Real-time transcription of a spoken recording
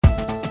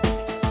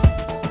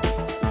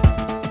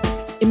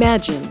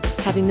Imagine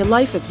having the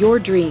life of your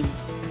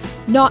dreams.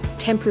 Not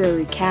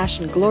temporary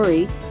cash and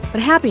glory, but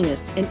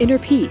happiness and inner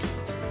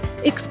peace.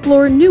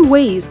 Explore new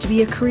ways to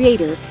be a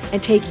creator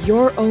and take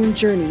your own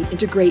journey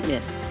into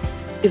greatness.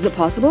 Is it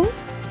possible?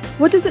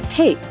 What does it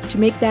take to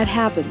make that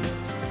happen?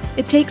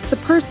 It takes the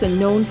person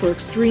known for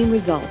extreme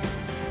results.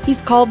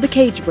 He's called the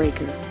cage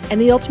breaker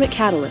and the ultimate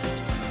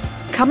catalyst.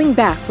 Coming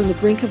back from the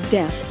brink of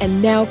death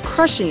and now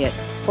crushing it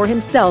for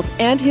himself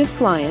and his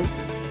clients,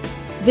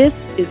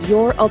 this is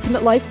Your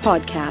Ultimate Life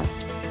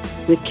Podcast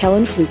with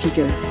Kellen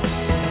Flukiger.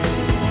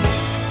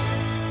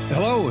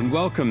 Hello and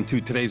welcome to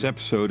today's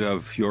episode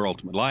of Your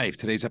Ultimate Life.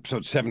 Today's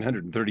episode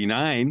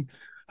 739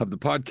 of the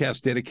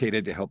podcast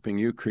dedicated to helping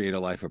you create a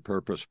life of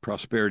purpose,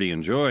 prosperity,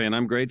 and joy. And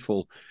I'm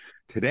grateful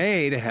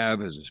today to have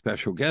as a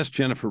special guest,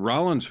 Jennifer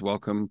Rollins.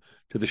 Welcome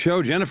to the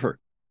show, Jennifer.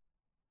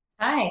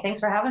 Hi, thanks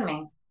for having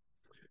me.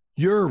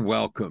 You're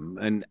welcome.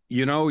 And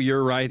you know,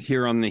 you're right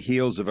here on the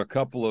heels of a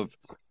couple of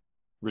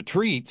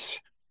retreats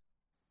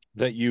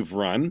that you've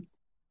run.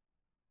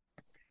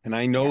 And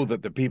I know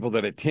that the people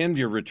that attend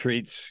your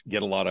retreats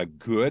get a lot of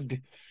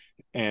good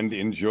and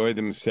enjoy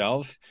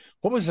themselves.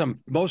 What was the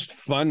most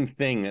fun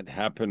thing that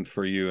happened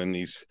for you in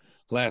these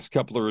last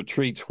couple of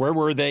retreats? Where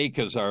were they?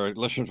 Because our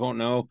listeners won't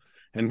know.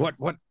 And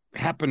what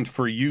happened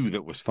for you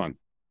that was fun?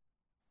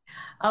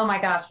 Oh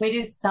my gosh, we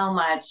do so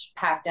much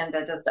packed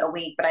into just a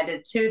week, but I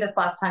did 2 this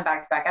last time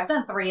back to back. I've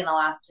done 3 in the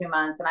last 2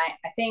 months. And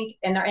I think,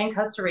 and they're in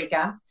Costa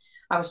Rica.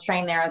 I was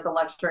trained there as a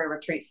luxury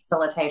retreat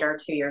facilitator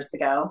 2 years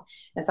ago.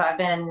 And so I've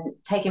been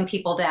taking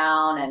people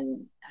down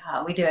and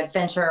we do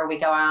adventure. We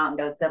go out and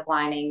go zip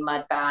lining,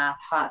 mud bath,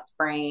 hot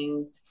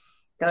springs,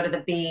 go to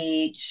the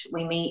beach.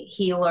 We meet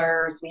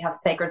healers. We have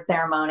sacred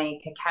ceremony,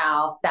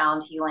 cacao,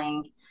 sound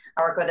healing.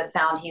 I work with a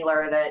sound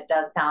healer that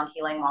does sound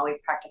healing while we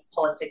practice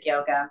holistic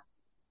yoga.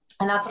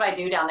 And that's what I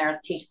do down there is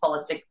teach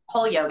holistic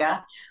pole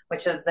yoga,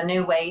 which is a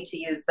new way to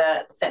use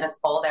the fitness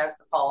pole. There's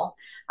the pole.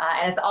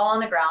 And it's all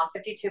on the ground,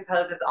 52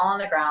 poses all on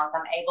the ground. So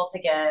I'm able to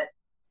get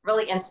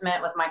really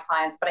intimate with my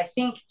clients. But I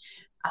think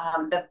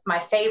my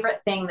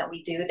favorite thing that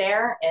we do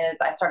there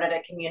is I started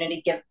a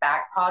community give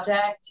back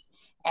project.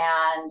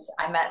 And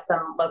I met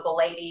some local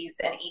ladies.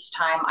 And each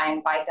time I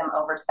invite them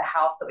over to the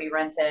house that we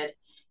rented.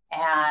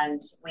 And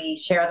we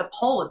share the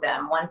pole with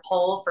them, 1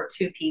 pole for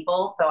 2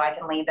 people. So I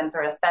can lead them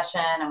through a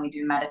session and we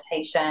do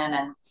meditation.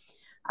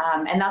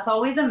 And that's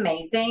always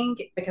amazing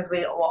because we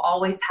will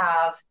always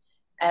have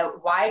a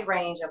wide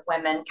range of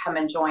women come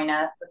and join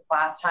us. This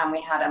last time we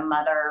had a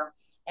mother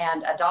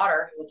and a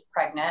daughter who was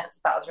pregnant. So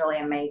that was really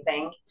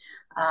amazing.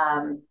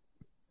 And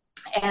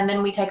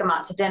then we take them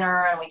out to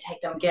dinner and we take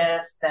them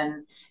gifts.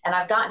 And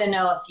I've gotten to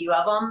know a few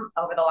of them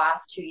over the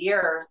last 2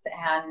 years.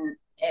 And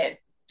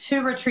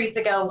 2 retreats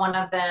ago, one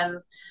of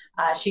them,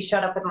 she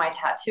showed up with my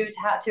tattoo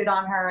tattooed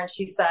on her. And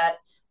she said,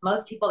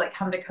 most people that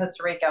come to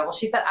Costa Rica, well,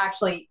 she said,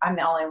 actually, I'm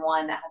the only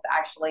one that has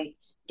actually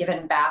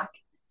given back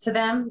to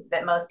them,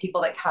 that most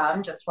people that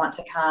come just want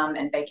to come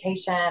and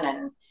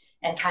vacation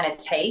and kind of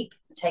take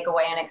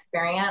away an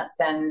experience.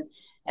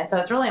 And so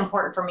it's really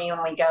important for me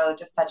when we go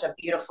to such a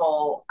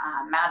beautiful,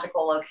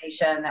 magical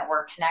location that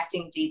we're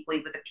connecting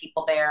deeply with the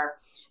people there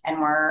and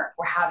we're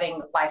having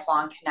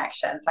lifelong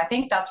connections. So I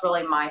think that's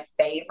really my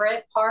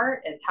favorite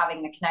part is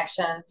having the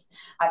connections.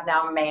 I've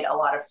now made a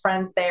lot of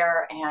friends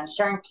there and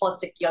sharing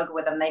holistic yoga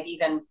with them. They've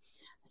even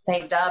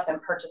saved up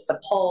and purchased a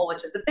pole,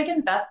 which is a big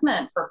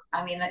investment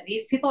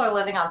these people are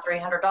living on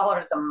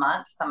 $300 a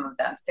month. Some of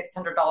them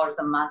 $600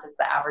 a month is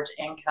the average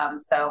income.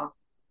 So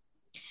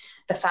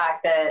the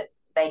fact that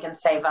they can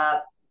save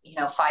up,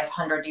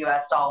 $500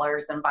 US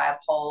and buy a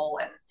pole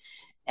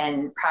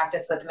and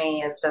practice with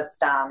me is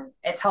just,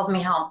 it tells me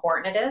how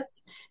important it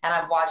is. And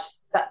I've watched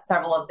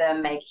several of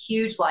them make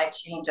huge life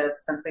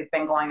changes since we've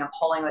been going and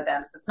polling with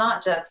them. So it's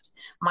not just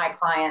my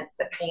clients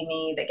that pay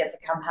me that get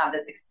to come have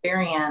this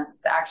experience.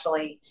 It's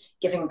actually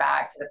giving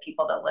back to the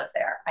people that live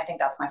there. I think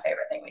that's my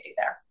favorite thing we do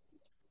there.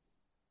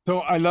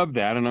 So I love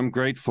that. And I'm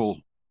grateful.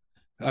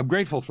 I'm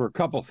grateful for a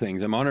couple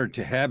things. I'm honored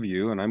to have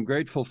you. And I'm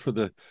grateful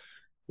for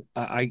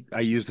I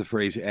use the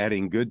phrase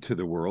adding good to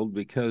the world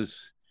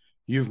because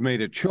you've made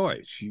a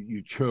choice.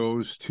 You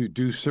chose to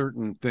do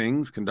certain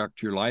things,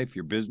 conduct your life,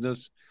 your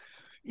business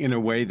in a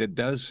way that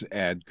does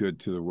add good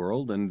to the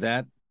world. And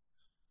that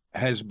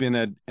has been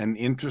an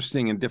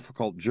interesting and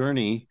difficult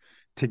journey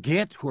to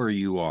get where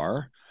you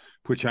are,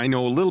 which I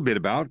know a little bit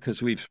about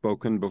because we've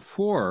spoken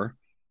before.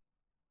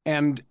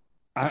 And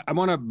I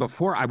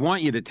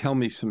want you to tell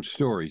me some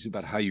stories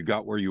about how you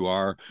got where you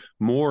are,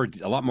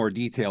 a lot more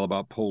detail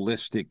about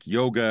holistic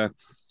yoga,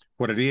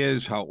 what it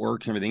is, how it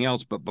works, and everything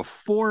else. But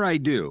before I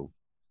do,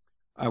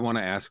 I want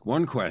to ask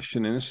one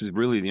question, and this is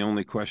really the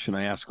only question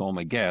I ask all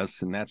my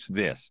guests, and that's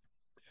this.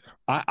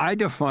 I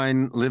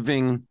define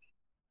living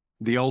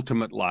the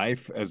ultimate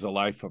life as a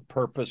life of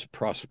purpose,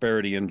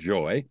 prosperity, and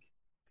joy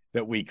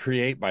that we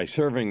create by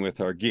serving with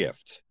our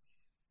gifts.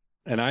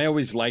 And I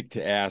always like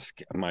to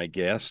ask my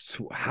guests,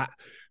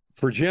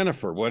 for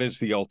Jennifer, what is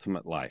the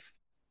ultimate life?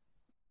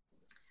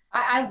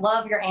 I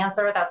love your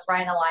answer. That's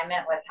right in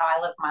alignment with how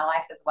I live my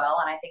life as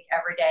well. And I think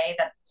every day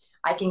that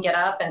I can get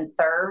up and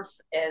serve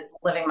is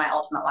living my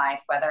ultimate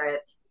life, whether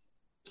it's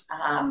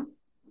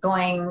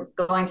going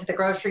to the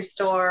grocery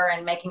store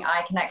and making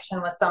eye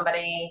connection with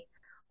somebody,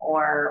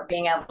 or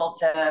being able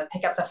to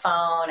pick up the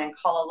phone and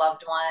call a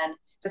loved one.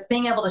 Just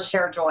being able to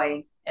share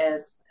joy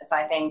is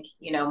I think,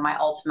 my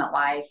ultimate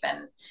life.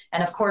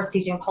 And of course,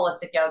 teaching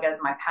holistic yoga is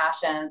my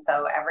passion.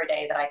 So every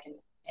day that I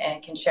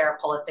can share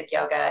holistic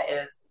yoga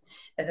is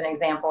an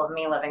example of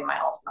me living my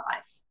ultimate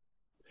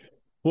life.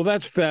 Well,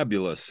 that's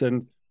fabulous.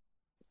 And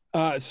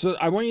so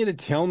I want you to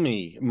tell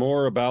me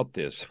more about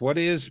this. What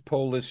is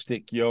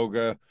holistic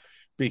yoga?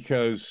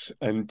 Because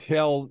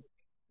until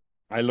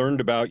I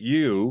learned about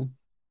you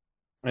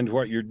and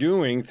what you're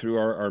doing through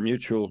our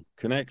mutual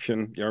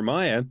connection,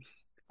 Yarmaya,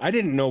 I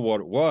didn't know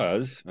what it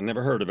was. I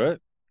never heard of it.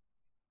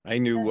 I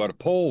knew what a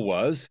pole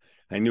was.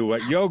 I knew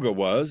what yoga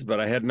was, but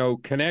I had no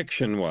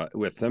connection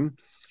with them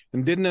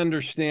and didn't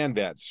understand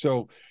that.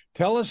 So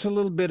tell us a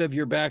little bit of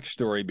your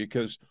backstory,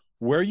 because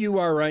where you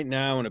are right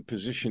now in a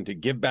position to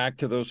give back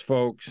to those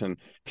folks and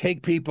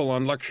take people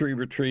on luxury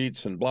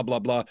retreats and blah, blah,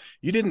 blah,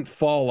 you didn't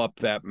fall up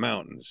that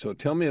mountain. So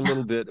tell me a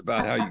little bit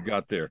about how you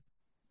got there.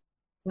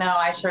 No,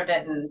 I sure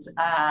didn't.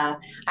 I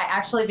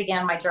actually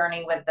began my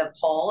journey with the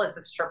pole as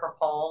a stripper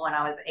pole when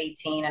I was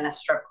 18 in a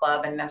strip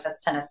club in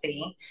Memphis,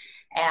 Tennessee.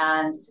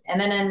 And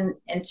then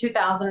in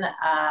 2000,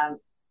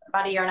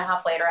 about a year and a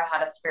half later, I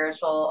had a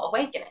spiritual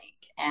awakening.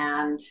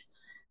 And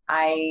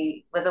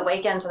I was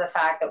awakened to the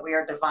fact that we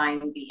are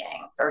divine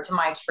beings, or to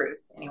my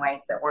truth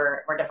anyways, that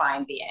we're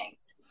divine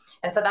beings.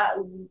 And so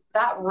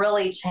that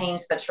really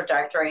changed the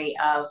trajectory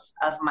of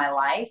my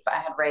life. I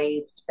had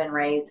been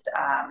raised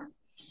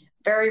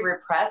very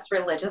repressed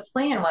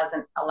religiously and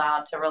wasn't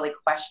allowed to really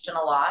question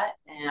a lot.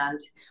 And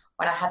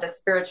when I had the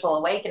spiritual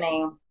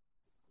awakening,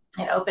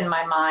 it opened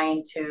my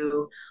mind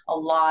to a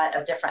lot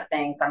of different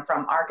things. I'm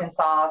from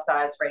Arkansas, so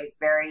I was raised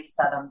very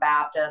Southern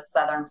Baptist,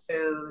 Southern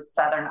foods,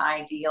 Southern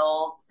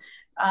ideals,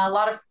 a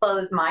lot of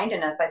closed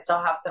mindedness. I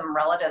still have some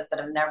relatives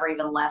that have never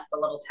even left the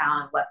little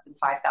town of less than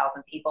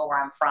 5,000 people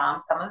where I'm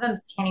from. Some of them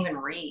can't even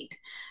read.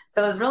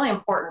 So it was really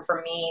important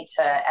for me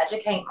to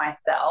educate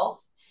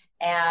myself.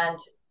 And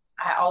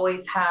I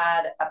always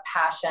had a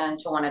passion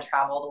to want to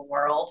travel the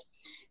world.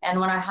 And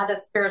when I had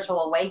this spiritual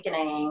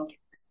awakening,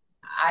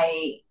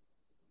 I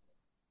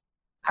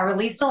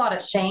released a lot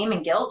of shame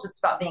and guilt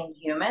just about being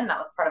human. That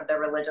was part of the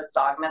religious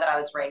dogma that I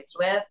was raised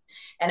with,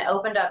 and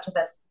opened up to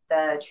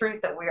the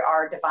truth that we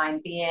are divine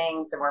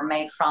beings and we're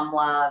made from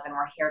love and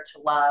we're here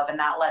to love. And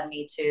that led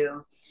me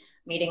to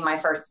meeting my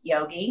first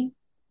yogi.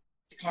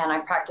 And I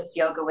practiced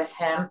yoga with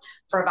him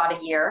for about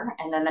a year.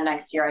 And then the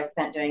next year I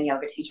spent doing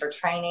yoga teacher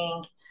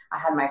training. I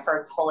had my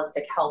first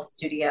holistic health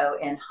studio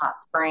in Hot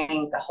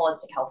Springs, a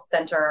holistic health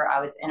center. I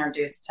was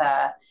introduced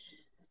to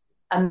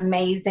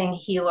amazing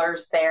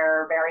healers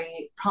there,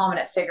 very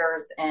prominent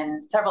figures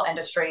in several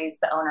industries.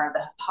 The owner of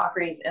the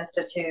Hippocrates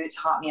Institute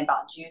taught me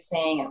about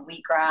juicing and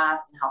wheatgrass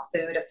and how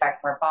food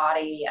affects our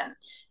body. And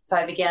so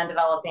I began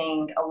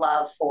developing a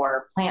love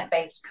for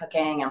plant-based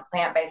cooking and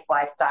plant-based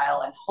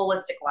lifestyle and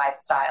holistic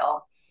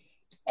lifestyle.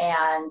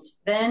 And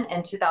then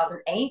in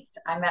 2008,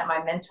 I met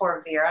my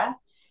mentor, Vera,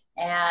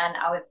 and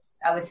I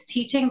was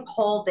teaching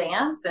pole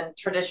dance and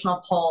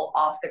traditional pole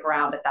off the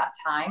ground at that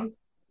time.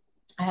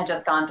 I had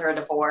just gone through a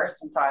divorce,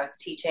 and so I was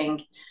teaching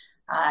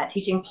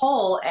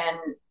pole. And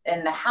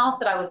in the house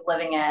that I was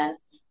living in,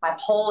 my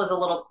pole was a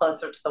little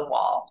closer to the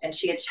wall. And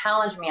she had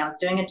challenged me. I was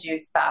doing a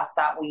juice fast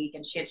that week,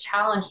 and she had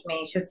challenged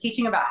me. She was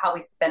teaching about how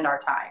we spend our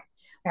time.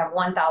 We have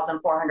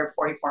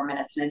 1,444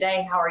 minutes in a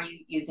day. How are you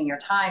using your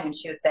time? And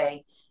she would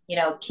say,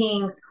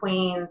 kings,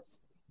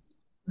 queens,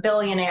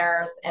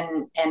 billionaires,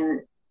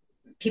 and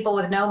people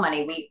with no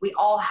money, we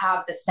all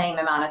have the same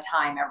amount of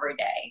time every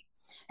day.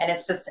 And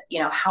it's just,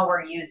 how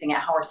we're using it,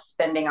 how we're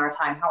spending our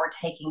time, how we're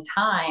taking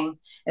time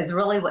is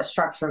really what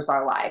structures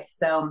our life.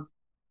 So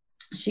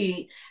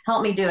she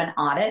helped me do an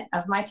audit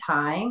of my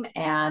time.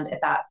 And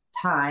at that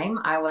time,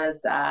 I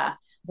was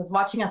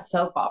watching a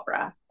soap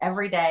opera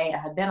every day. I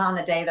had been on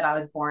the day that I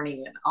was born,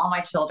 even all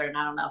my children.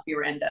 I don't know if you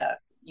were into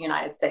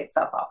United States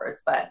soap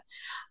operas, but,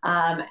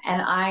 and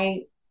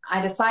I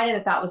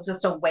decided that was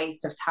just a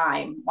waste of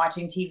time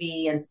watching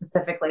TV, and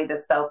specifically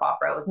this soap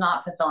opera. It was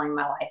not fulfilling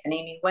my life in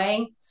any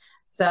way.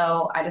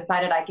 So I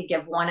decided I could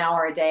give 1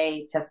 hour a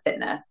day to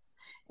fitness.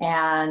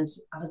 And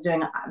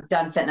I've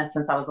done fitness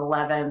since I was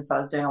 11. So I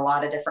was doing a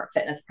lot of different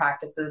fitness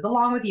practices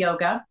along with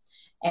yoga.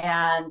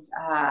 And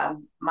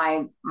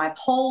my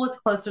pole was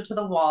closer to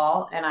the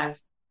wall, and I've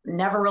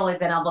never really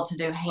been able to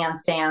do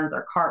handstands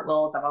or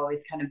cartwheels. I've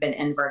always kind of been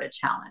inverted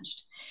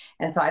challenged.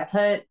 And so I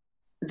put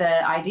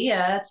the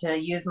idea to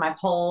use my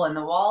pole and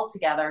the wall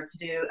together to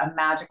do a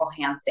magical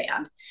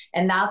handstand.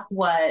 And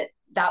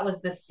that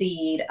was the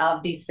seed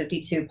of these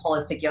 52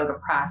 holistic yoga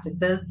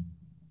practices.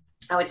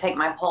 I would take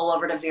my pole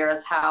over to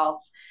Vera's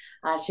house.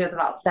 She was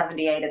about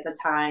 78 at the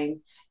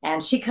time,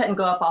 and she couldn't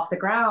go up off the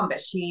ground, but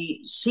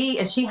she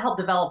helped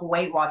develop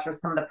Weight Watchers,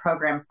 some of the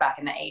programs back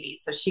in the 80s.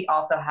 So she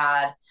also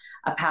had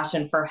a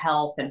passion for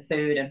health and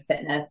food and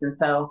fitness. And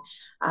so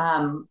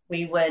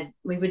we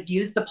would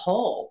use the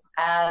pole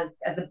as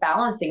a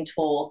balancing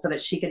tool so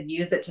that she could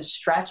use it to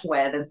stretch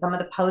with. And some of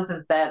the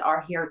poses that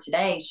are here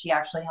today, she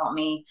actually helped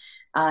me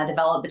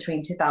develop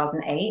between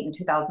 2008 and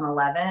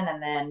 2011.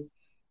 And then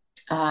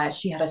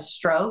she had a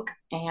stroke,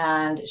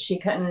 and she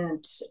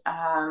couldn't,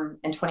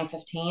 in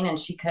 2015, and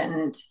she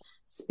couldn't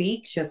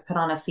speak. She was put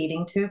on a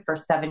feeding tube for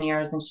 7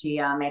 years, and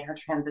she made her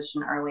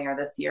transition earlier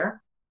this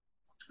year.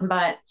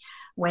 But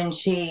when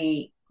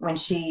she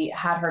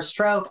had her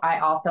stroke, I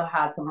also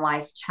had some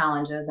life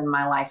challenges, and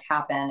my life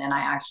happened, and I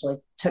actually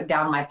took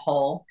down my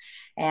pole,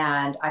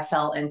 and I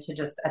fell into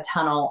just a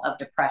tunnel of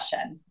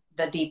depression,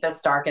 the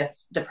deepest,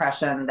 darkest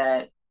depression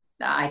that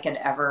I could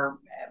never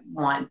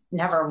want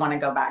to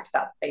go back to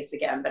that space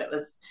again. But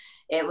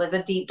it was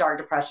a deep, dark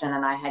depression,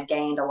 and I had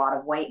gained a lot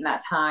of weight in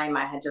that time.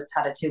 I had just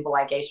had a tubal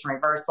ligation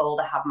reversal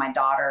to have my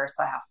daughter.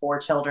 So I have 4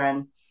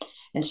 children,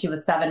 and she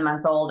was 7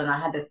 months old, and I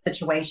had this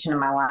situation in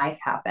my life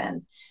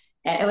happen.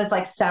 And it was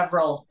like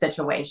several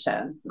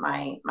situations.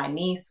 My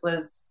niece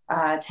was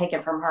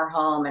taken from her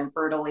home and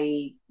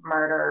brutally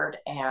murdered.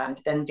 And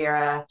then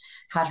Vera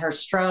had her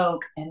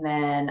stroke. And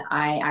then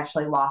I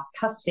actually lost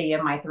custody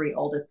of my 3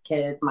 oldest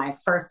kids. My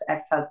first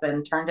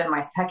ex-husband turned in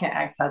my second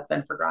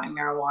ex-husband for growing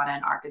marijuana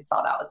in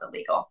Arkansas. That was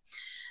illegal.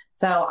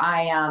 So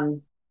I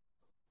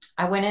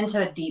went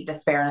into a deep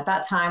despair. And at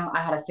that time,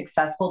 I had a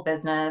successful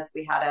business.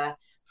 We had a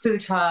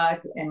food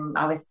truck, and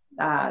I was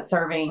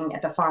serving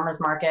at the farmer's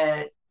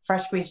market,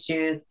 fresh squeezed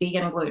juice,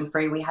 vegan and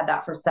gluten-free. We had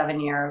that for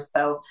 7 years.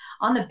 So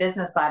on the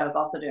business side, I was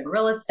also doing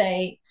real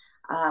estate.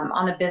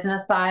 On the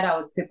business side, I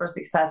was super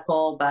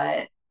successful,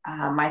 but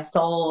my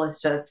soul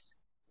was just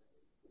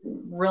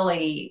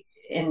really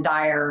in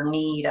dire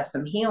need of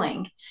some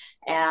healing.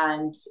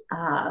 And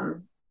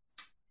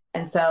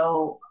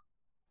so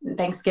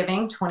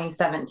Thanksgiving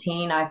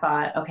 2017, I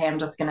thought, okay, I'm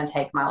just going to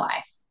take my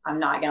life. I'm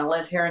not going to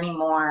live here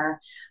anymore.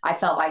 I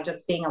felt like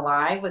just being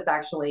alive was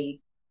actually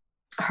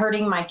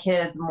hurting my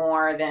kids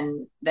more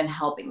than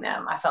helping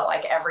them. I felt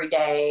like every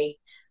day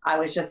I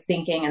was just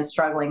sinking and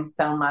struggling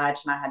so much,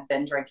 and I had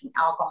been drinking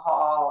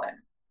alcohol,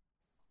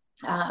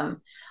 and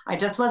I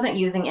just wasn't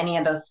using any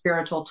of those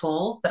spiritual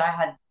tools that I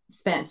had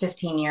spent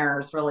 15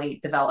 years really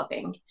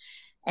developing.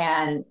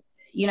 And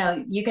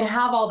you can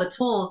have all the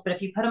tools, but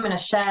if you put them in a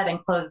shed and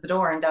close the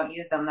door and don't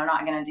use them, they're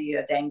not going to do you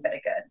a dang bit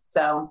of good.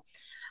 So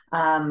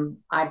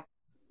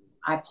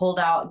I pulled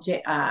out,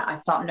 I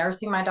stopped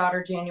nursing my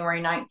daughter January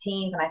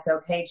 19th. And I said,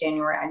 okay,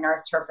 January, I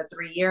nursed her for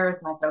 3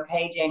 years. And I said,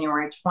 okay,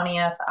 January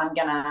 20th, I'm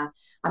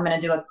going to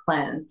do a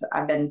cleanse.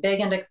 I've been big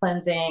into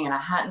cleansing, and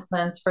I hadn't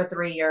cleansed for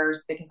 3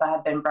 years because I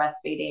had been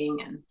breastfeeding.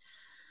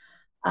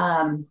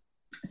 And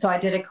so I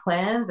did a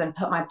cleanse and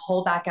put my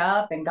pole back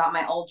up and got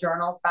my old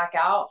journals back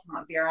out from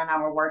what Vera and I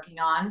were working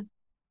on.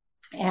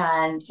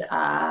 And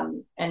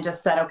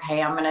just said,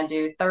 okay, I'm going to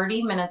do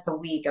 30 minutes a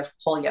week of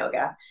pole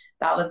yoga.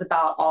 That was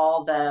about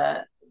all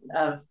the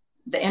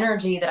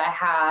energy that I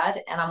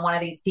had. And I'm one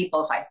of these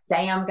people, if I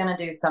say I'm going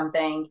to do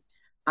something,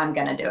 I'm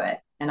going to do it.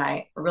 And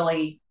I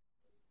really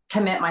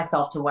commit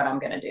myself to what I'm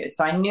going to do.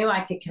 So I knew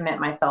I could commit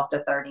myself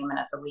to 30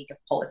 minutes a week of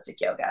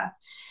holistic yoga.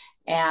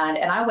 And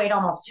I weighed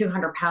almost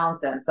 200 pounds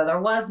then. So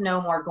there was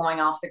no more going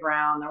off the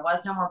ground. There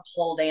was no more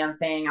pole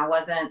dancing.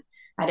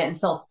 I didn't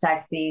feel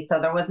sexy.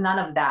 So there was none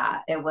of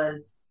that. It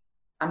was,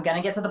 I'm going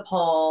to get to the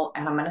pole,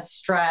 and I'm going to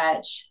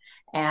stretch,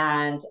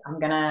 and I'm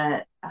going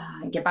to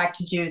get back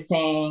to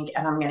juicing,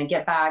 and I'm going to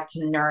get back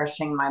to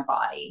nourishing my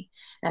body.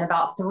 And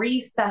about 3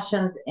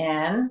 sessions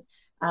in,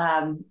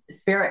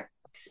 Spirit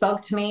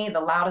spoke to me, the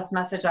loudest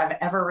message I've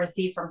ever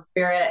received from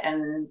Spirit.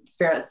 And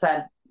Spirit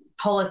said,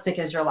 holistic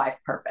is your life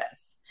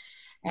purpose.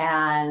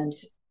 And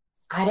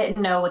I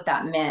didn't know what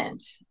that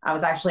meant. I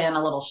was actually in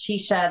a little she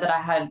shed that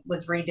I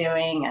was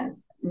redoing, and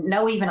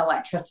no even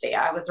electricity.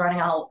 I was running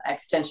on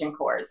extension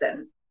cords,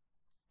 and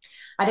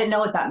I didn't know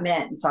what that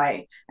meant. So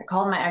I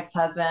called my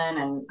ex-husband,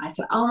 and I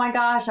said, oh my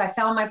gosh, I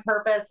found my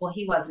purpose. Well,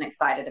 he wasn't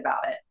excited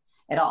about it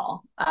at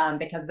all,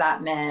 because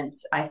that meant,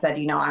 I said,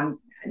 I'm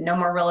no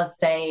more real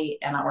estate,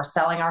 and we're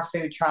selling our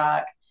food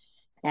truck.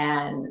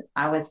 And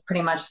I was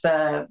pretty much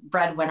the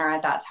breadwinner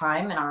at that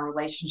time in our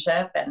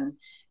relationship. And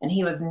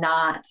he was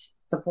not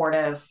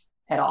supportive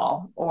at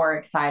all or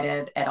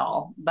excited at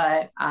all.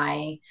 But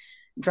I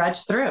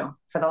dredged through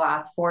for the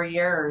last 4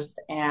 years.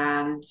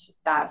 And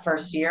that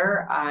first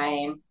year,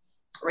 I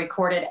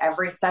recorded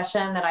every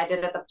session that I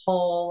did at the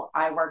pole.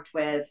 I worked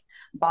with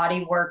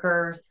body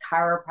workers,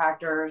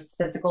 chiropractors,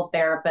 physical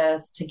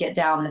therapists to get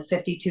down the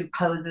 52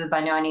 poses.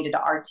 I knew I needed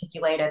to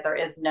articulate it. There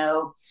is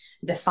no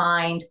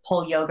defined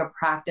pole yoga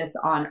practice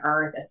on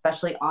earth,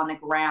 especially on the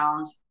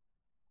ground.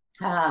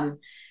 And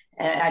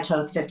I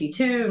chose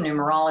 52,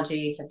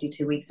 numerology,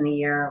 52 weeks in a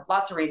year.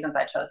 Lots of reasons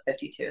I chose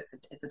 52.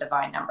 It's a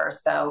divine number.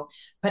 So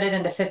put it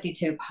into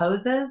 52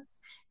 poses.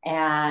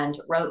 and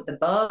wrote the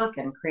book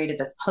and created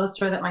this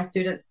poster that my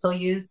students still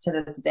use to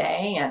this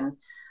day. And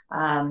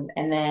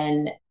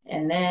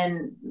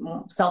then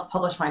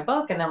self-published my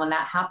book. And then when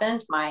that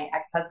happened, my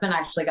ex-husband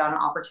actually got an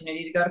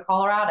opportunity to go to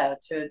Colorado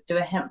to do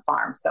a hemp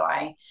farm. So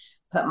I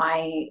put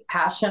my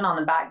passion on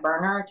the back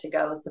burner to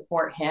go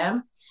support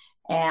him,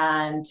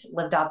 and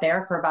lived out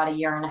there for about a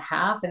year and a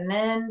half. And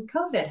then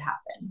COVID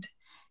happened.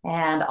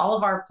 And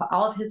all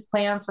of his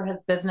plans for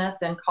his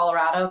business in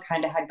Colorado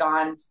kind of had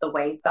gone to the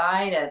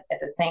wayside at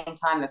the same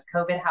time of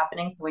COVID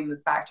happening. So we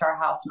moved back to our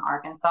house in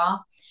Arkansas,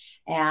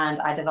 and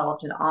I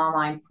developed an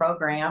online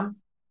program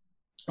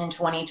in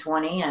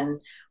 2020 and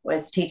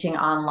was teaching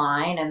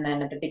online. And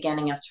then at the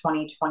beginning of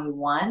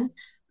 2021,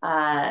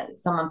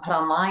 someone put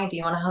online, "Do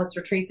you want to host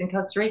retreats in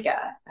Costa Rica?"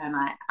 And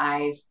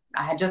I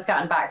had just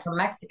gotten back from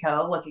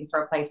Mexico looking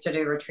for a place to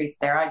do retreats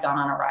there. I'd gone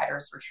on a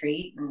writer's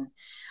retreat, and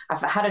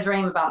I've had a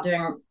dream about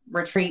doing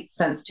retreats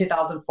since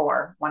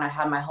 2004 when I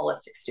had my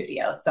holistic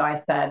studio. So I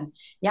said,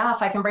 yeah,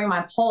 if I can bring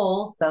my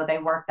poles. So they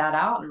worked that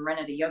out and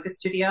rented a yoga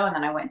studio. And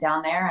then I went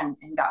down there and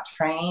got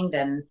trained.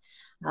 And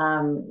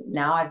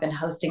now I've been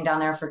hosting down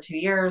there for 2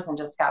 years and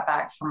just got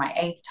back for my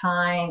 8th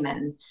time.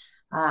 And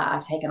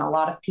I've taken a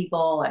lot of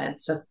people, and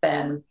it's just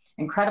been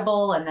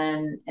incredible. And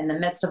then in the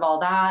midst of all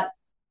that,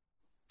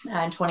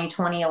 in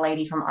 2020, a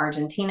lady from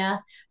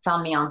Argentina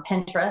found me on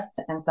Pinterest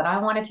and said, "I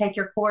want to take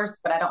your course,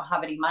 but I don't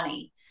have any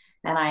money."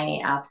 And I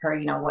asked her,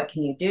 what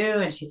can you do?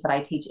 And she said,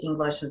 "I teach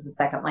English as a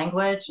second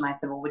language." And I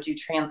said, "Well, would you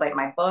translate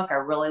my book? I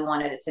really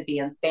wanted it to be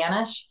in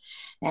Spanish."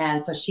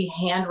 And so she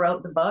hand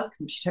wrote the book.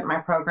 She took my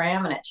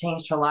program, and it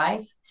changed her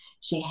life.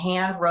 She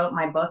hand wrote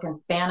my book in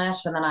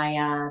Spanish, and then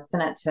I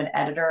sent it to an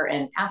editor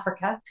in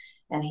Africa,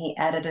 and he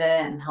edited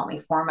it and helped me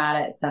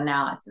format it. So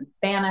now it's in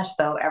Spanish.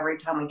 So every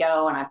time we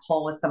go and I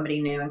pull with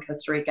somebody new in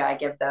Costa Rica, I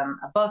give them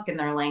a book in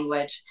their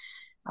language.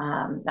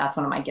 That's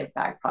one of my give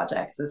back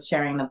projects, is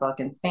sharing the book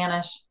in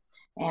Spanish.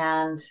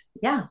 And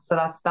yeah, so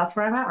that's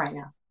where I'm at right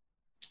now.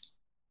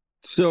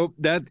 So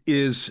that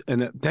is,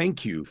 and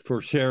thank you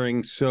for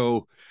sharing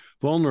so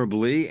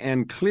vulnerably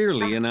and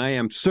clearly. And I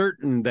am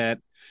certain that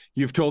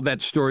you've told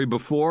that story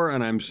before,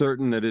 and I'm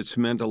certain that it's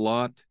meant a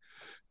lot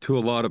to a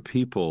lot of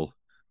people.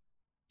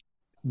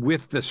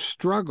 With the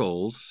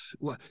struggles,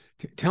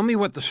 tell me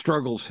what the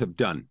struggles have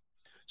done.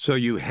 So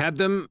you had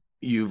them,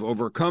 you've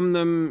overcome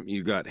them,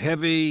 you got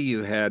heavy,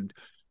 you had,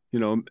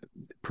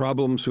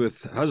 problems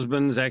with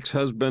husbands,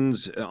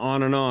 ex-husbands,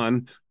 on and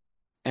on.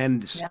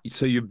 And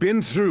so you've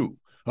been through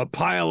a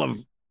pile of,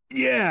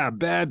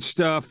 bad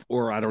stuff,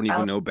 or I don't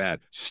even know,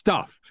 bad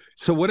stuff.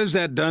 So what has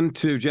that done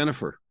to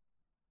Jennifer?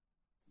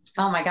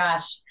 Oh my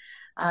gosh.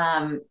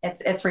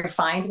 It's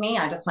refined me.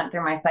 I just went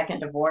through my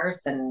second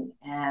divorce and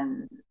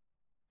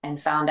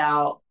found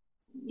out,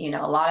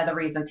 a lot of the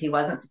reasons he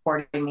wasn't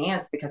supporting me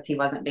is because he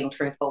wasn't being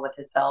truthful with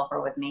himself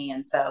or with me.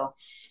 And so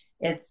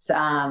it's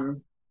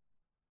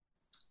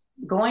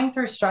going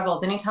through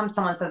struggles. Anytime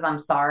someone says, "I'm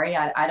sorry,"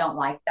 I don't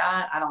like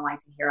that. I don't like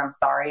to hear "I'm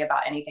sorry"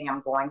 about anything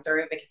I'm going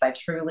through, because I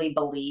truly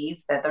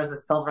believe that there's a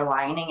silver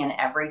lining in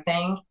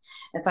everything.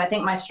 And so I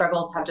think my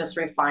struggles have just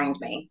refined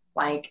me,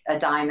 like a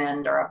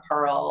diamond or a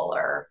pearl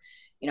or,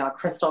 a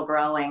crystal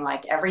growing.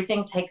 Like,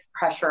 everything takes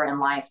pressure in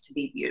life to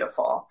be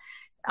beautiful.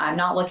 I'm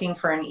not looking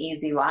for an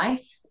easy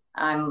life.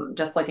 I'm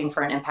just looking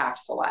for an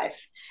impactful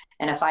life.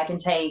 And if I can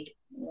take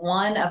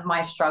one of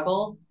my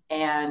struggles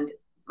and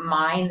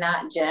mine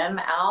that gem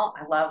out,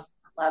 I love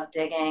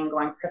digging,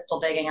 going crystal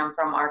digging. I'm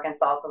from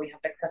Arkansas, so we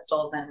have the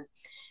crystals, and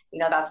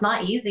that's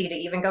not easy to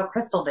even go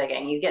crystal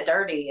digging. You get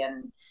dirty,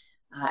 and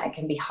it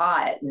can be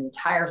hot and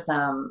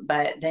tiresome,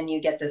 but then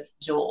you get this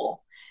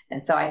jewel.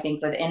 And so I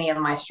think with any of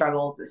my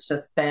struggles, it's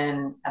just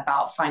been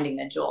about finding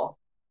the jewel.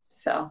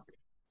 So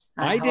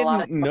I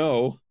didn't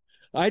know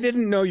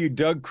you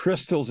dug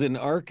crystals in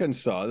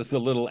Arkansas. This is a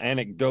little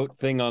anecdote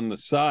thing on the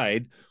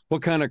side.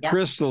 What kind of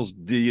crystals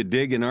do you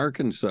dig in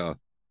Arkansas?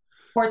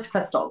 Quartz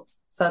crystals.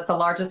 So it's the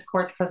largest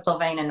quartz crystal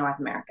vein in North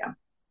America.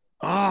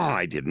 Oh,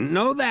 I didn't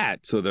know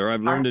that. So there,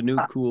 I've learned a new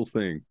cool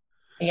thing.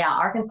 Yeah,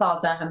 Arkansas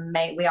is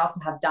amazing. We also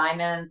have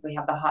diamonds. We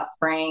have the hot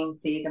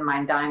springs, so you can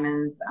mine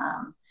diamonds.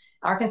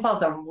 Arkansas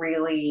is a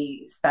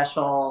really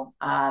special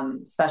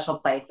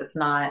place. It's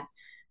not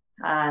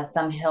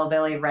some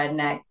hillbilly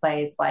redneck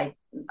place like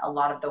a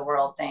lot of the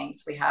world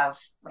thinks. We have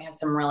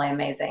some really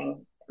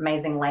amazing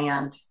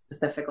land,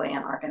 specifically in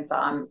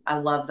Arkansas. I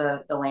love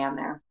the land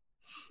there.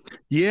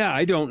 Yeah,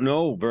 I don't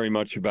know very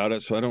much about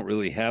it, so I don't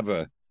really have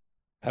a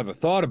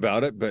thought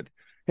about it. But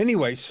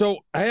anyway, so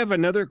I have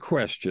another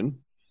question.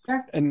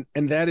 Sure. And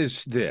that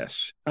is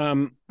this.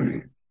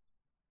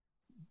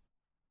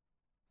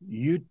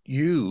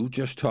 You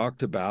just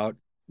talked about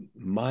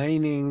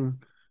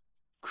mining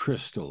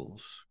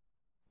crystals.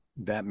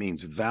 That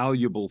means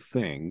valuable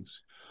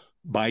things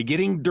by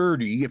getting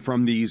dirty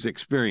from these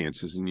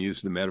experiences, and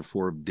use the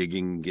metaphor of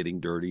digging, getting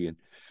dirty,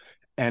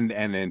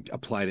 and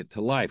applied it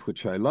to life,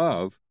 which I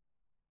love.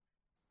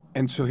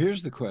 And so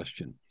here's the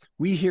question.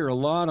 We hear a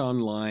lot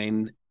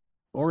online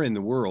or in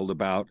the world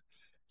about,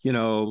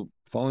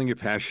 following your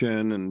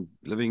passion and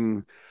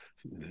living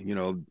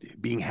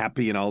being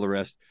happy and all the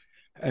rest.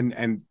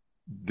 And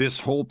this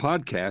whole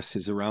podcast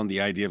is around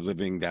the idea of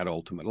living that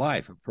ultimate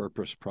life of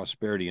purpose,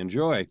 prosperity, and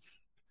joy.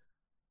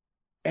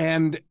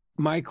 And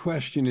my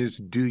question is,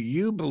 do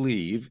you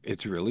believe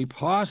it's really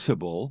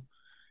possible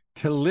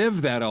to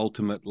live that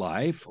ultimate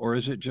life, or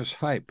is it just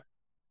hype?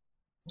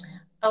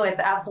 Oh, it's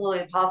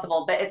absolutely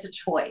possible, but it's a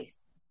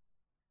choice.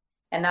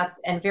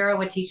 And Vera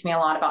would teach me a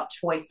lot about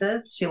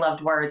choices. She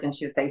loved words, and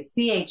she would say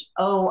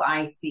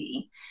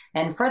CHOIC.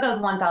 And for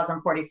those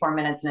 1,044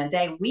 minutes in a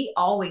day, we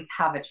always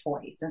have a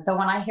choice. And so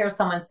when I hear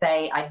someone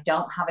say, I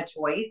don't have a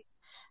choice,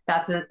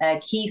 that's a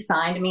key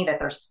sign to me that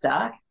they're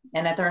stuck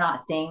and that they're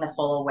not seeing the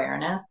full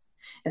awareness.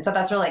 And so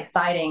that's really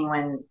exciting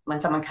when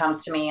someone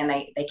comes to me and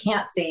they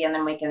can't see, and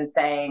then we can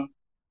say,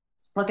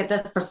 look at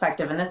this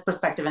perspective and this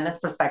perspective and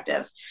this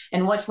perspective.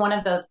 And which one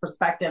of those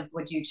perspectives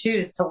would you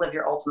choose to live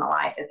your ultimate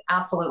life? It's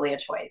absolutely a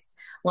choice.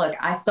 Look,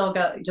 I still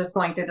just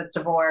going through this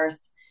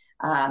divorce.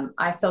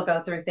 I still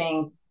go through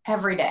things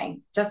every day.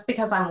 Just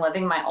because I'm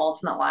living my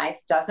ultimate life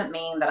doesn't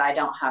mean that I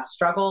don't have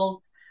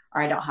struggles,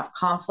 or I don't have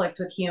conflict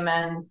with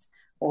humans,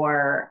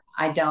 or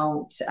I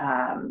don't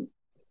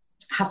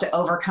have to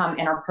overcome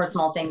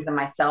interpersonal things in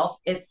myself.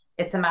 It's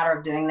a matter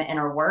of doing the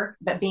inner work,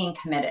 but being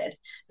committed.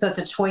 So it's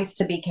a choice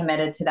to be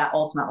committed to that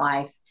ultimate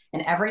life.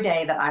 And every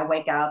day that I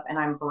wake up and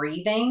I'm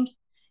breathing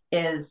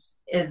is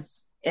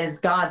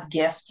God's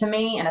gift to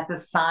me. And it's a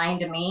sign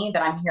to me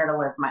that I'm here to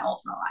live my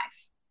ultimate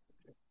life.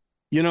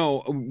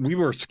 We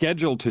were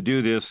scheduled to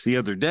do this the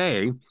other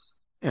day,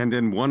 and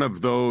then one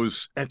of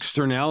those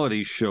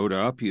externalities showed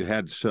up. You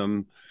had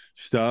some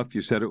stuff,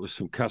 you said it was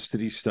some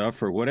custody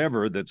stuff or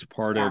whatever that's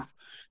part of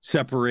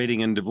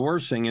separating and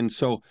divorcing. And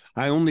so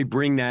I only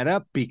bring that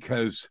up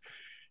because,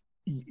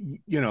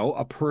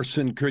 a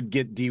person could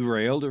get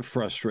derailed or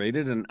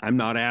frustrated, and I'm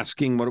not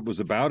asking what it was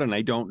about, and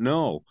I don't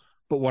know.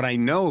 But what I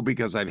know,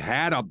 because I've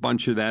had a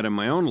bunch of that in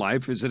my own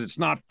life, is that it's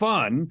not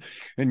fun.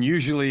 And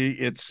usually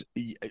it's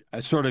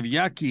sort of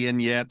yucky.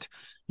 And yet,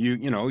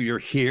 you're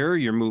here,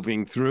 you're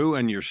moving through,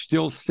 and you're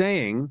still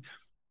saying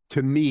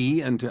to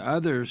me and to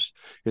others,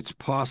 it's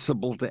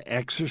possible to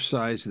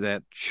exercise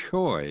that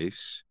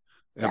choice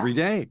every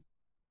day.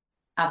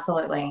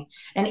 Absolutely.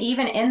 And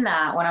even in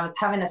that, when I was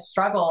having this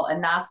struggle,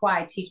 and that's why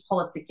I teach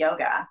holistic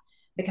yoga,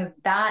 because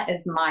that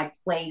is my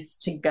place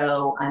to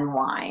go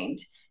unwind.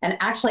 And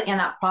actually in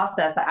that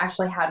process, I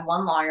actually had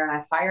one lawyer and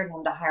I fired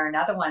him to hire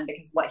another one,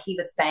 because what he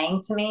was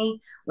saying to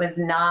me was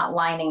not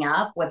lining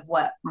up with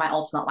what my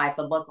ultimate life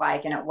would look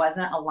like. And it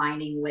wasn't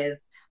aligning with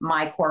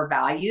my core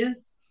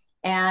values.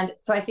 And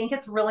so I think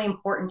it's really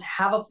important to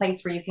have a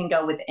place where you can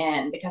go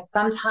within, because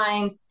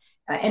sometimes,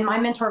 and my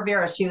mentor,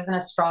 Vera, she was an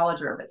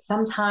astrologer, but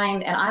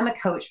sometimes, and I'm a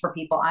coach for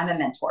people, I'm a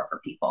mentor for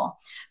people,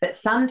 but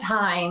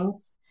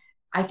sometimes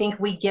I think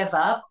we give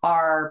up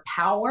our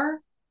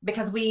power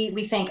because we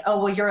think,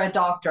 oh, well, you're a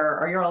doctor,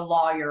 or you're a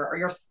lawyer, or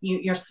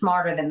you're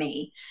smarter than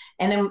me.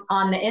 And then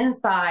on the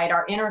inside,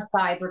 our inner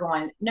sides are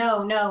going,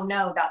 no,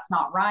 that's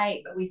not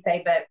right. But we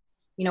say, but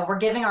we're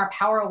giving our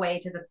power away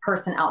to this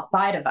person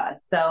outside of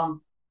us.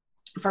 So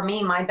for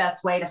me, my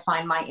best way to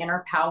find my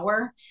inner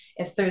power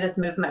is through this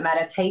movement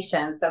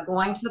meditation. So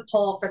going to the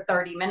pole for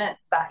 30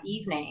 minutes that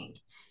evening,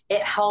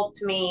 it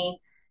helped me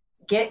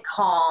get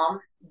calm,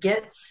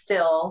 get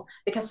still,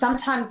 because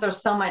sometimes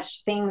there's so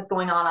much things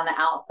going on the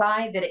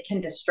outside that it can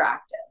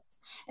distract us.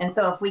 And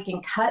so if we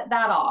can cut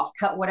that off,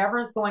 cut whatever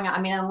is going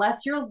on,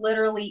 unless you're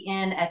literally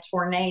in a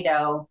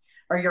tornado,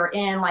 or you're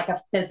in like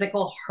a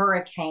physical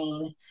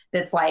hurricane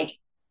that's like,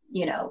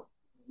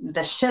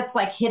 the shit's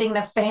like hitting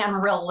the fan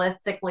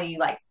realistically,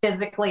 like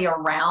physically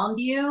around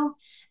you,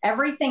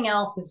 everything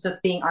else is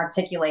just being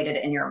articulated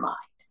in your mind.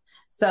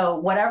 So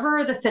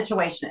whatever the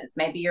situation is,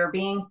 maybe you're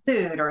being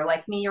sued, or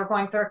like me, you're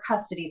going through a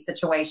custody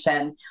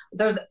situation,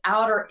 there's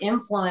outer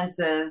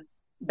influences.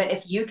 But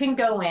if you can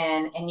go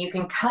in and you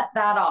can cut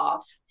that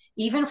off,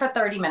 even for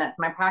 30 minutes,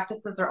 my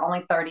practices are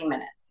only 30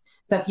 minutes.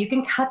 So if you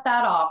can cut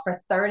that off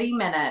for 30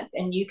 minutes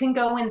and you can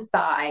go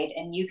inside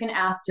and you can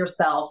ask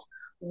yourself,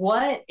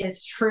 what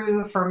is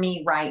true for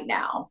me right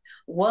now?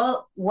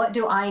 What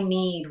do I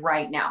need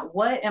right now?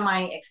 What am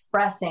I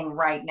expressing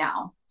right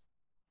now?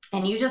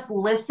 And you just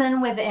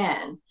listen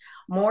within,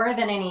 more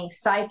than any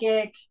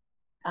psychic,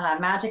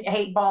 magic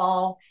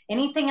 8-ball,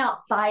 anything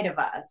outside of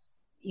us.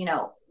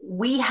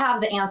 We have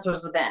the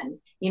answers within.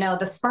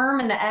 The sperm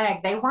and the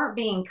egg, they weren't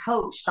being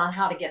coached on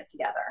how to get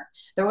together.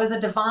 There was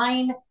a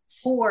divine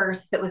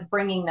force that was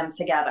bringing them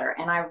together.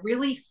 And I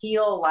really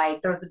feel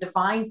like there's a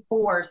divine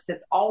force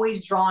that's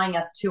always drawing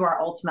us to our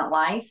ultimate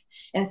life.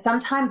 And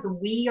sometimes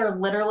we are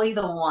literally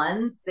the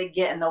ones that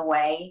get in the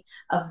way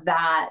of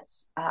that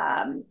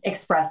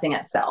expressing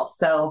itself.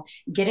 So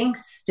getting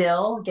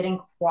still, getting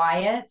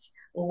quiet,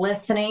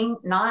 listening,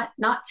 not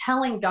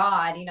telling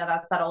God,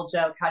 that's that old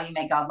joke, how do you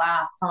make God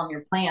laugh? Tell him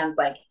your plans,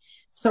 like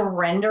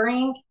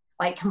surrendering,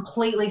 like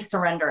completely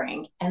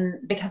surrendering.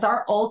 And because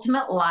our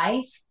ultimate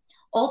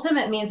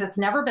means it's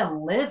never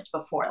been lived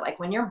before. Like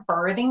when you're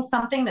birthing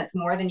something that's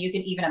more than you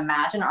can even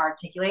imagine or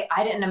articulate.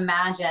 I didn't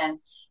imagine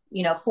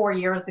 4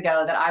 years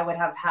ago that I would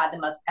have had the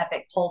most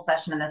epic pole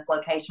session in this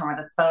location where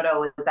this photo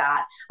was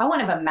at. I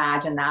wouldn't have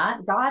imagined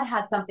that. God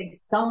had something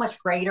so much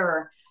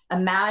greater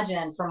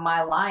imagined for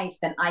my life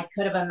than I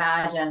could have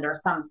imagined, or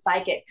some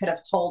psychic could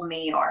have told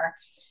me, or,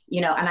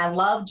 and I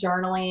love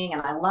journaling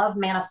and I love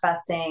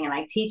manifesting and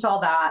I teach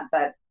all that.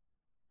 But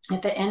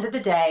at the end of the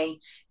day,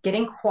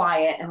 getting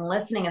quiet and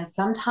listening, and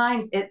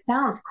sometimes it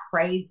sounds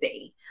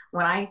crazy.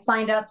 When I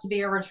signed up to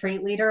be a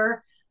retreat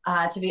leader,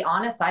 to be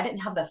honest, I didn't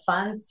have the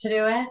funds to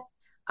do it.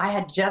 I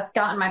had just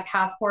gotten my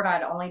passport.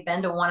 I'd only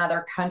been to one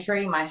other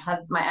country. My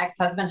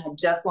ex-husband had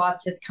just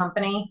lost his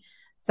company.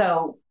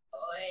 So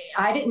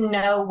I didn't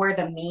know where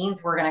the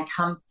means were going to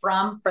come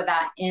from for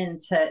that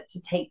end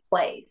to take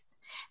place.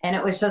 And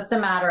it was just a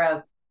matter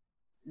of,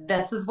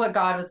 this is what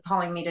God was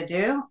calling me to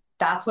do.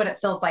 That's what it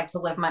feels like to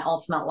live my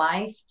ultimate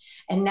life.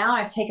 And now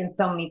I've taken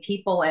so many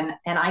people, and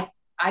I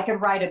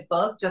could write a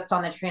book just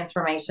on the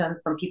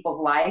transformations from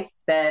people's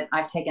lives that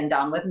I've taken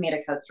down with me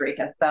to Costa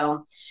Rica.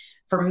 So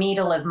for me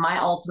to live my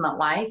ultimate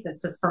life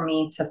is just for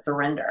me to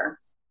surrender.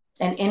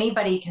 And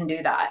anybody can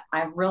do that.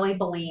 I really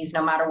believe,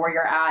 no matter where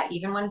you're at,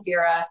 even when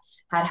Vera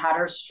had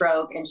her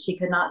stroke and she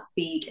could not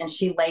speak and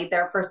she laid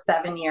there for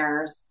 7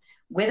 years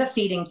with a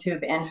feeding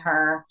tube in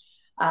her.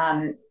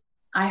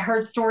 I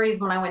heard stories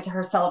when I went to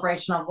her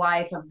celebration of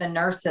life of the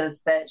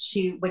nurses that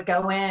she would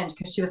go in,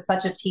 because she was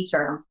such a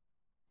teacher.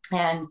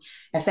 And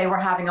if they were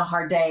having a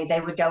hard day, they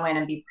would go in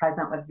and be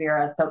present with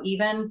Vera. So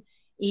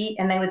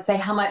and they would say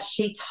how much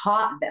she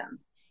taught them,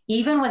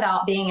 even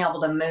without being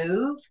able to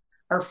move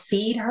or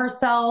feed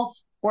herself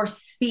or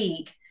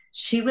speak,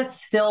 she was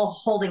still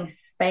holding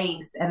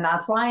space. And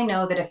that's why I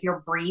know that if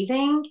you're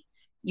breathing,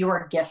 you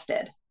are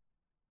gifted.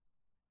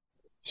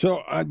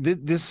 So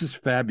this is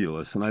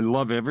fabulous, and I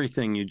love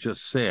everything you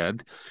just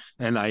said,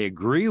 and I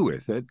agree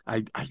with it.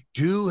 I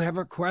do have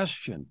a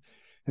question,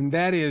 and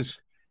that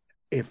is,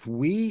 if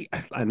we,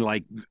 and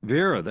like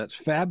Vera, that's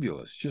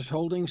fabulous, just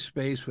holding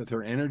space with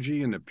her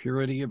energy and the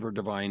purity of her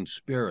divine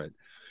spirit.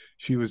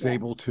 She was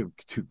able to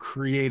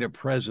create a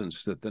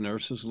presence that the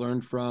nurses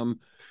learned from,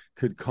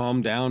 could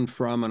calm down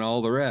from, and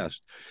all the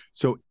rest.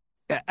 So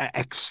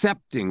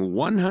accepting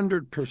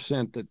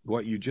 100% that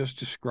what you just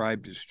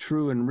described is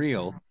true and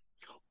real,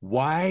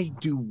 why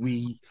do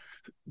we,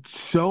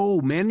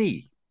 so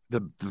many,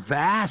 the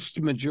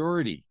vast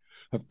majority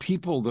of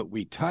people that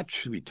we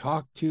touch, we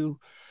talk to,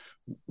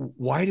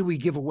 why do we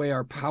give away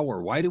our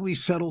power? Why do we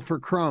settle for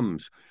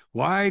crumbs?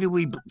 Why do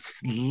we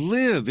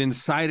live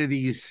inside of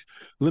these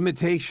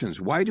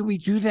limitations? Why do we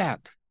do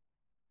that?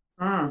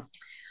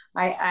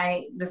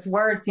 This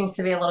word seems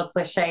to be a little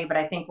cliche, but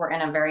I think we're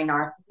in a very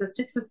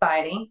narcissistic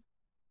society.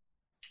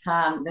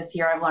 This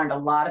year I've learned a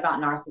lot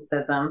about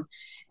narcissism,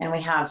 and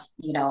we have,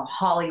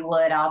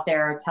 Hollywood out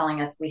there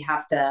telling us we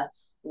have to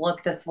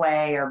look this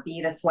way or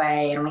be this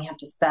way, and we have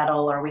to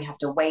settle, or we have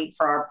to wait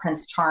for our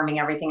Prince Charming.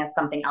 Everything is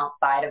something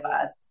outside of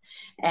us.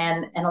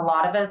 And a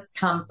lot of us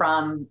come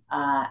from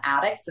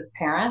addicts as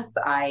parents.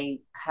 I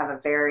have a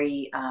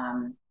very,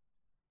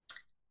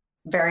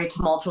 very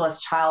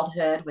tumultuous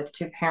childhood with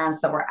two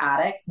parents that were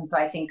addicts. And so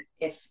I think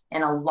there's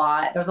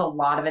a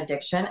lot of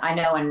addiction. I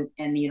know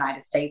in the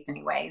United States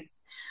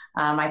anyways.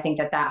 I think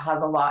that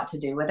has a lot to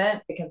do with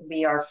it, because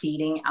we are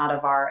feeding out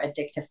of our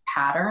addictive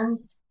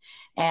patterns.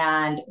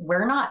 And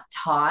we're not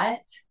taught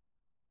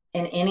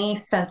in any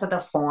sense of the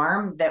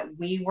form that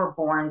we were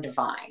born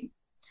divine.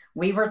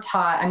 We were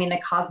taught,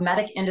 the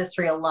cosmetic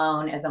industry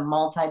alone is a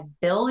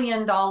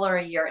multi-billion-dollar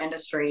a year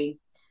industry.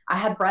 I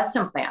had breast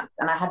implants,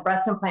 and I had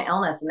breast implant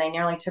illness, and they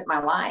nearly took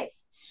my life.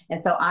 And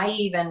so I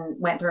even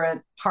went through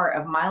a part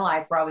of my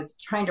life where I was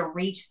trying to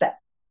reach the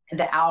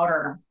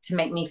outer to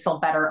make me feel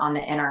better on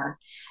the inner.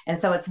 And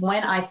so it's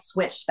when I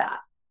switched that,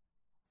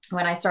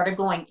 when I started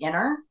going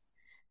inner,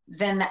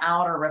 then the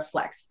outer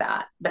reflects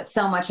that. But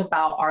so much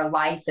about our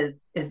life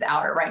is the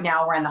outer. Right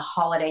now we're in the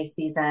holiday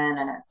season,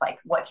 and it's like,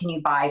 what can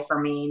you buy for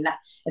me?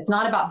 It's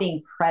not about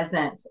being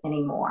present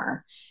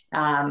anymore,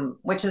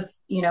 which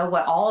is,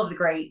 what all of the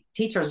great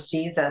teachers,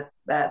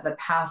 Jesus, the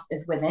path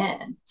is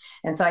within.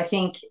 And so I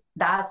think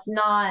that's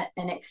not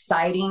an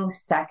exciting,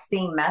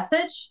 sexy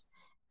message.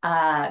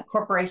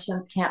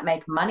 Corporations can't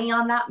make money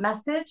on that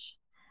message.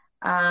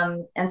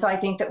 And so I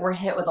think that we're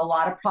hit with a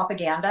lot of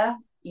propaganda.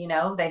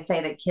 They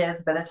say that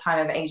kids by the time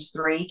of age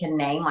 3 can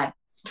name like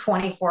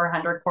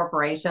 2,400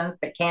 corporations,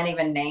 but can't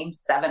even name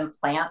 7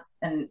 plants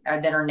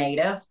that are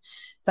native.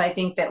 So I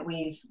think that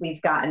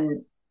we've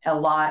gotten a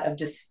lot of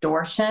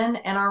distortion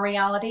in our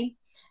reality.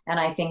 And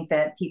I think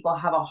that people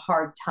have a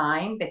hard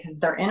time because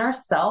their inner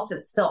self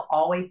is still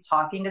always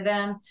talking to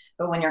them.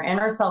 But when your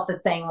inner self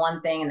is saying one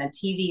thing and the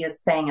TV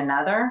is saying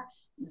another,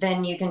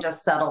 then you can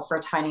just settle for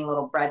tiny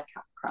little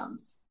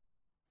breadcrumbs.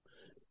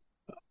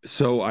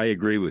 So I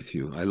agree with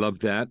you. I love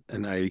that.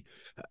 And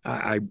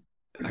I'm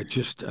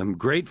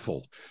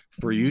grateful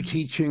for you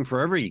teaching,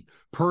 for every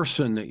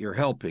person that you're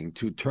helping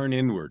to turn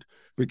inward,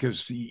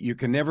 because you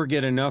can never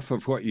get enough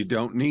of what you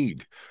don't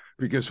need,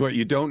 because what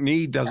you don't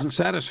need doesn't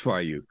satisfy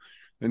you.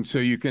 And so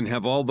you can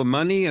have all the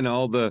money and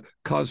all the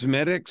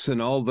cosmetics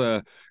and all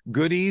the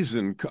goodies.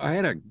 And I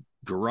had a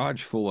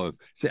garage full of,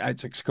 I had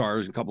 6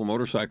 cars and a couple of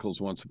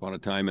motorcycles once upon a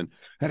time. And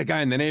I had a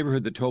guy in the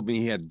neighborhood that told me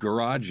he had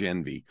garage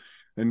envy.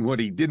 And what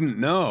he didn't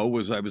know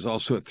was I was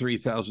also a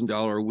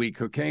 $3,000 a week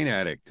cocaine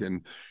addict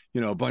and,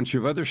 a bunch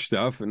of other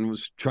stuff, and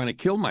was trying to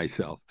kill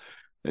myself.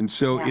 And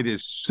so It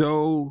is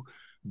so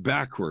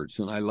backwards.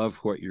 And I love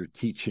what you're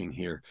teaching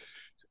here.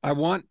 I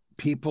want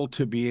people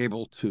to be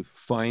able to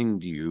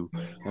find you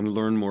and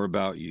learn more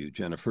about you,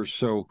 Jennifer.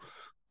 So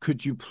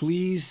could you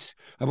please,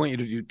 I want you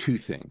to do 2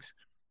 things.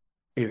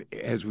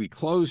 As we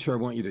close here, I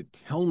want you to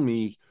tell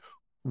me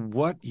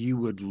what you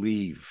would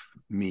leave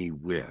me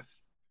with,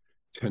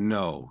 to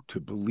know, to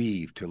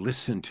believe, to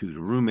listen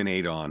to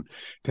ruminate on,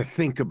 to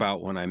think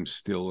about when I'm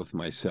still with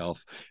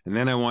myself. And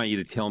then I want you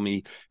to tell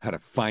me how to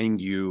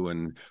find you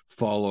and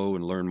follow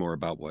and learn more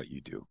about what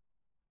you do.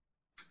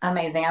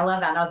 Amazing. I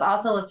love that. And I was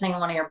also listening to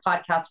one of your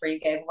podcasts where you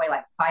gave away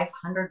like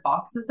 500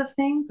 boxes of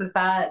things. Did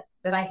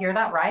I hear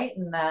that right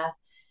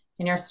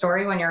in your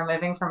story when you were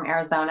moving from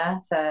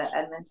Arizona to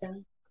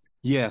Edmonton?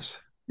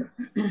 Yes.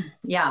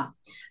 Yeah.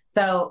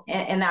 So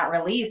in that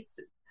release,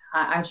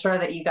 I'm sure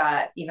that you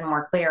got even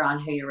more clear on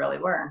who you really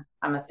were,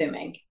 I'm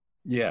assuming.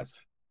 Yes,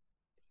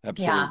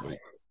 absolutely. Yeah.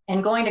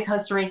 And going to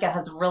Costa Rica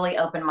has really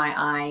opened my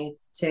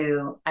eyes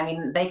to,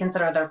 they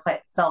consider their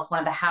self one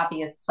of the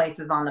happiest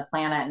places on the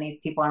planet. And these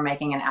people are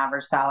making an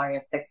average salary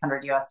of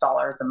 $600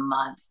 a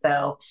month.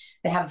 So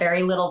they have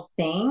very little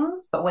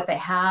things, but what they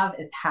have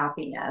is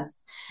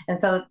happiness. And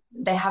so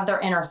they have their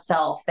inner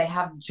self, they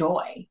have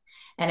joy,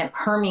 and it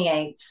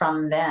permeates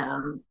from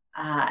them.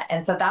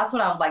 And so that's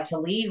what I would like to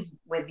leave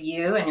with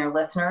you and your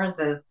listeners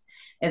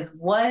is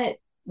what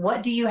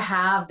do you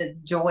have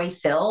that's joy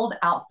filled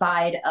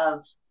outside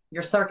of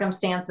your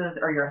circumstances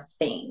or your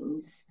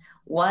things?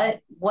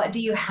 What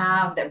do you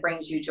have that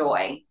brings you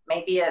joy?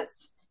 Maybe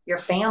it's your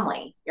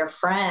family, your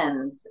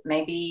friends.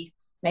 Maybe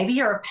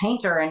you're a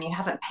painter and you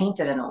haven't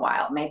painted in a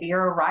while. Maybe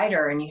you're a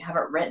writer and you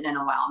haven't written in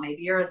a while.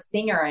 Maybe you're a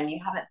singer and you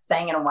haven't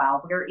sang in a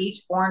while. We're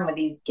each born with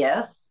these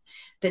gifts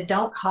that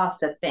don't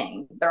cost a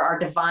thing. There are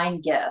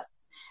divine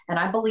gifts. And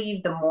I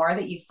believe the more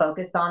that you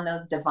focus on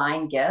those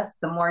divine gifts,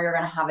 the more you're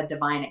going to have a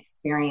divine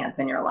experience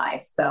in your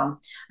life. So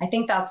I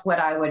think that's what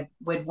I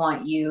would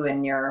want you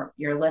and your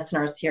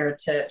listeners here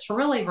to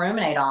really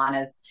ruminate on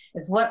is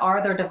what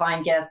are their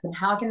divine gifts and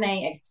how can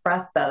they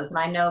express those? And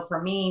I know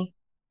for me,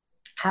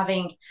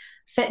 having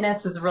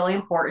fitness is really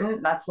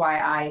important. That's why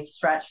I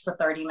stretch for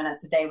 30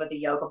 minutes a day with a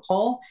yoga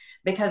pole,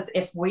 because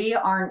if we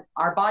aren't,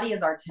 our body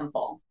is our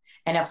temple.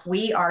 And if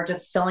we are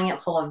just filling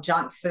it full of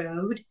junk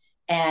food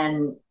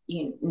and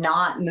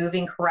not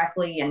moving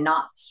correctly and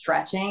not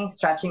stretching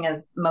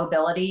is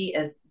mobility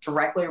is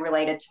directly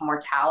related to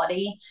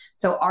mortality.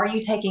 So are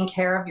you taking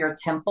care of your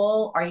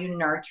temple? Are you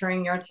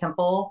nurturing your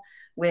temple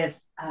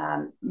with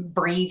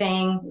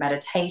breathing,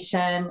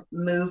 meditation,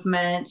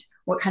 movement?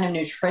 What kind of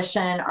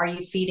nutrition are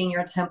you feeding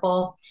your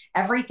temple?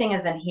 Everything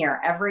is in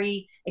here.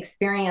 Every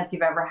experience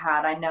you've ever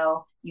had. I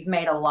know you've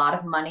made a lot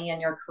of money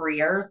in your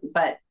careers,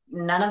 but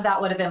none of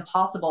that would have been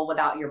possible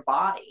without your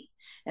body.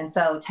 And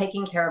so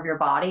taking care of your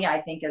body,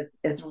 I think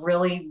is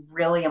really,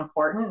 really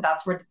important.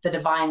 That's where the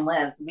divine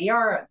lives. We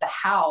are the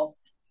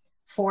house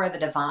for the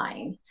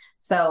divine.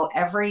 So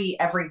every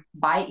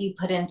bite you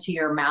put into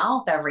your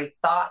mouth, every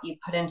thought you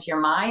put into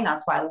your mind,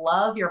 that's why I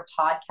love your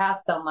podcast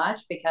so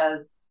much,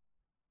 because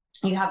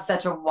you have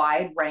such a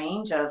wide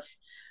range of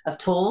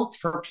tools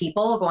for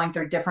people going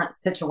through different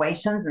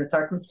situations and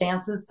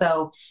circumstances.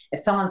 So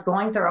if someone's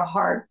going through a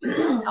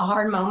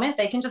hard moment,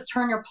 they can just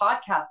turn your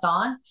podcast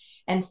on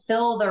and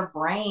fill their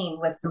brain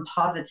with some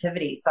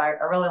positivity. So I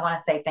really want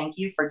to say thank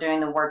you for doing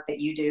the work that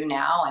you do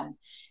now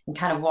and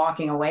kind of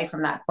walking away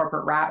from that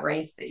corporate rat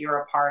race that you're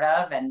a part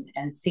of and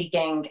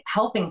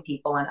helping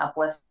people and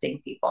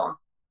uplifting people.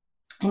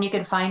 And you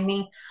can find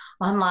me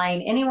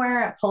online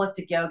anywhere at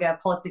Holistic Yoga,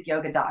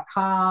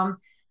 holisticyoga.com.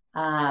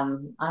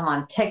 I'm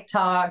on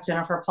TikTok,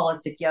 Jennifer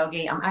Holistic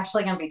Yogi. I'm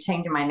actually going to be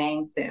changing my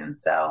name soon.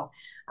 So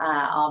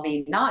I'll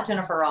be not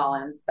Jennifer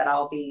Rollins, but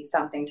I'll be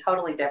something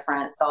totally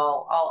different. So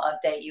I'll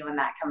update you when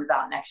that comes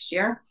out next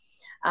year.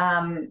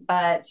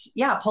 But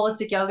yeah,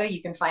 Holistic Yoga,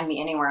 you can find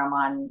me anywhere.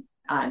 I'm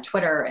on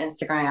Twitter,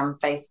 Instagram,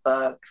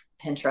 Facebook,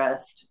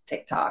 Pinterest,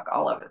 TikTok,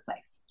 all over the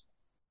place.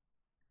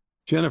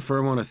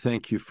 Jennifer, I want to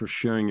thank you for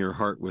sharing your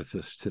heart with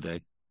us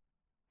today.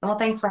 Well,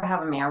 thanks for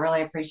having me. I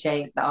really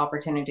appreciate the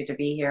opportunity to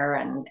be here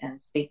and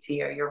speak to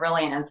you. You're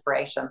really an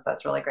inspiration. So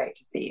it's really great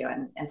to see you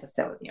and to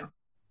sit with you.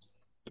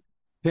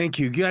 Thank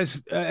you.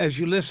 Guys, as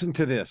you listen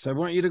to this, I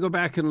want you to go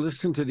back and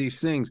listen to these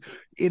things.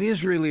 It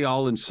is really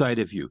all inside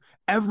of you.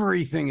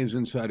 Everything is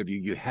inside of you.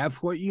 You have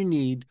what you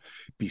need.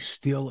 Be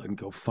still and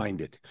go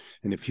find it.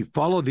 And if you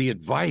follow the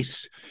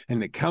advice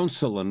and the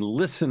counsel and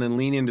listen and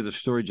lean into the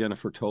story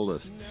Jennifer told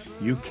us,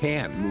 you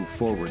can move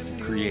forward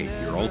and create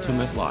your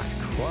ultimate life.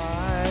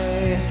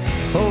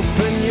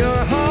 Open your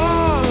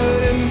heart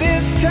and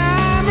this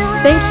time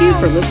around. Thank you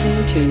for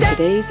listening to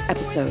today's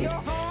episode.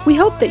 We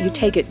hope that you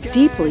take it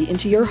deeply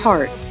into your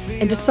heart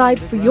and decide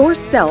for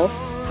yourself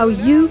how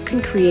you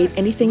can create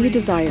anything you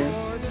desire.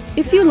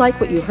 If you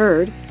like what you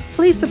heard,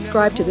 please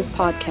subscribe to this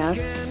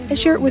podcast and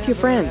share it with your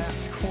friends.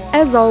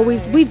 As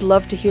always, we'd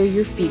love to hear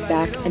your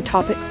feedback and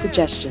topic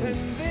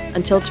suggestions.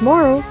 Until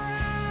tomorrow,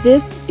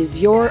 this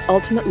is Your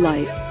Ultimate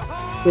Life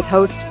with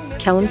host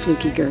Kellen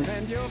Flukiger.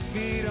 Stand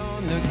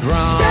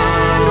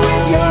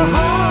with your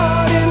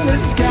heart in the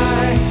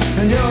sky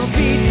and your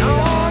feet